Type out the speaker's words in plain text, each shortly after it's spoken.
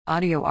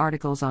Audio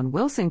articles on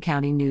Wilson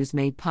County News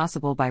made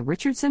possible by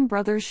Richardson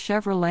Brothers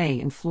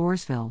Chevrolet in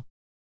Floresville.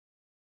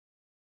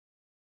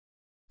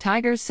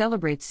 Tigers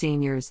celebrate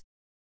seniors.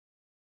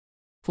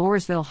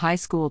 Floresville High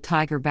School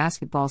Tiger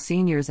basketball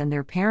seniors and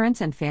their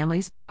parents and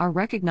families are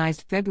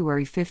recognized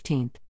February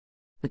 15th.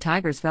 The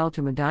Tigers fell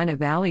to Medina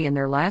Valley in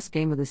their last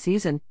game of the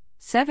season,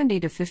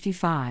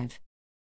 70-55.